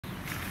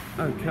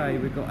Okay,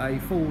 we've got a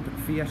Ford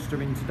Fiesta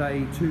in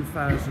today,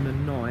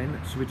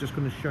 2009, so we're just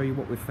going to show you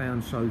what we've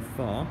found so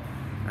far.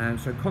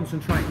 So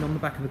concentrating on the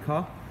back of the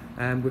car,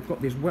 we've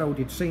got these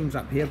welded seams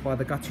up here by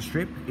the gutter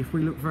strip. If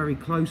we look very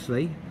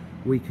closely,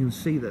 we can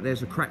see that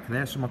there's a crack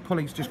there, so my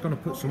colleague's just going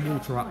to put some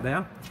water up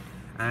there,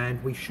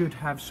 and we should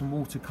have some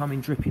water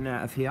coming dripping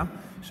out of here.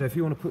 So if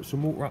you want to put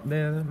some water up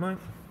there, mate.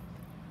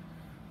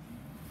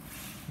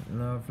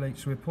 Lovely,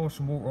 so we pour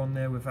some water on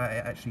there without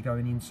it actually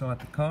going inside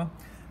the car.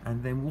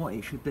 And then what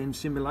it should then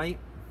simulate,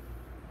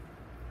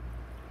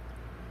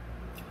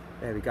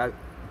 there we go,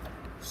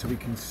 so we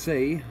can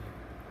see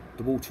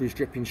the water is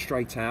dripping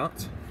straight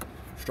out,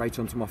 straight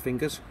onto my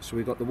fingers. So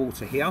we've got the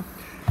water here,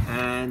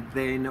 and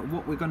then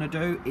what we're going to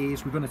do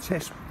is we're going to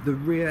test the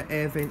rear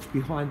air vents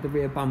behind the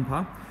rear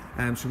bumper.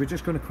 So we're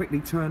just going to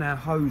quickly turn our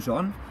hose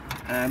on.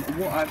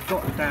 What I've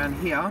got down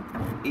here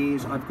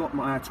is I've got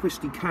my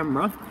twisty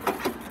camera.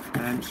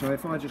 So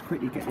if I just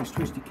quickly get this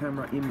twisty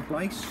camera in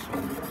place,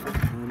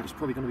 it's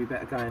probably going to be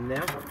better going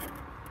now.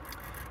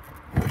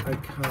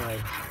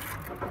 Okay,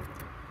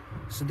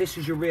 so this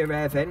is your rear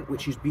air vent,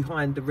 which is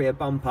behind the rear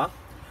bumper.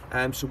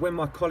 So when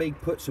my colleague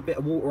puts a bit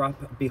of water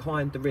up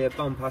behind the rear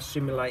bumper,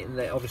 simulating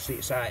that obviously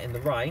it's out in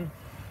the rain,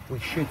 we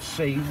should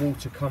see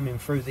water coming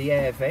through the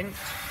air vent.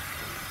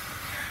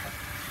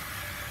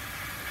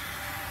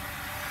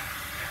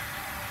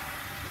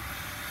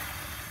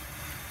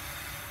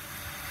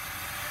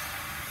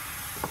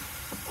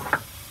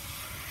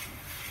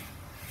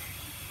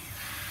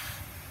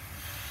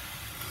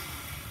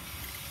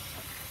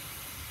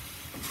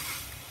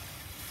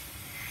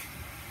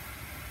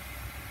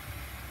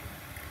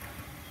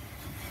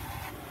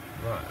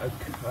 Right,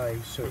 okay,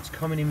 so it's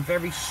coming in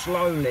very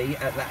slowly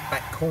at that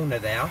back corner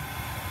there,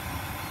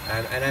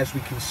 and as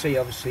we can see,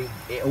 obviously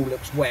it all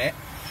looks wet.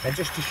 And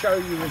just to show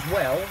you as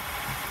well,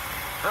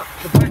 up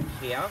the back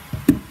here,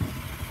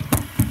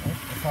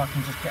 if I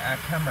can just get our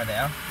camera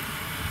there,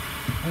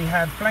 we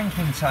have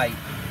blanking tape,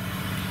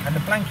 and the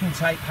blanking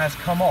tape has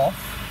come off,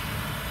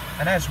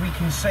 and as we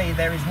can see,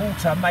 there is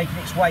water making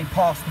its way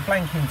past the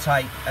blanking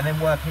tape and then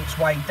working its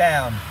way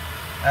down.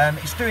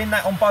 It's doing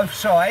that on both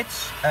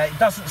sides. It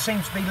doesn't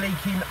seem to be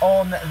leaking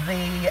on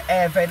the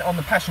air vent on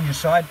the passenger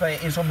side, but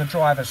it is on the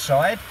driver's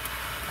side.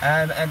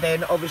 And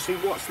then obviously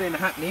what's then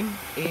happening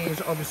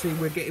is obviously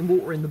we're getting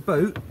water in the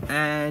boot,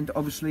 and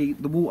obviously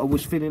the water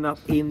was filling up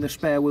in the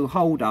spare wheel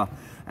holder.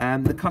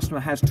 The customer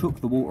has took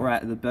the water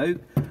out of the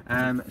boot,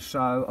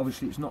 so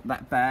obviously it's not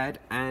that bad.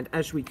 And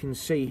as we can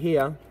see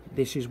here,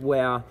 this is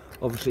where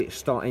obviously it's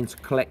starting to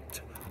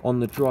collect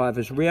on the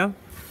driver's rear.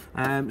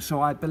 So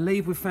I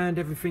believe we've found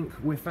everything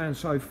we've found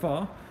so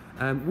far.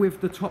 With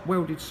the top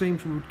welded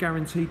seams, we would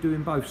guarantee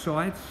doing both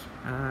sides,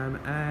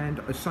 and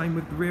the same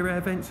with the rear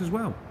air vents as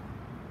well.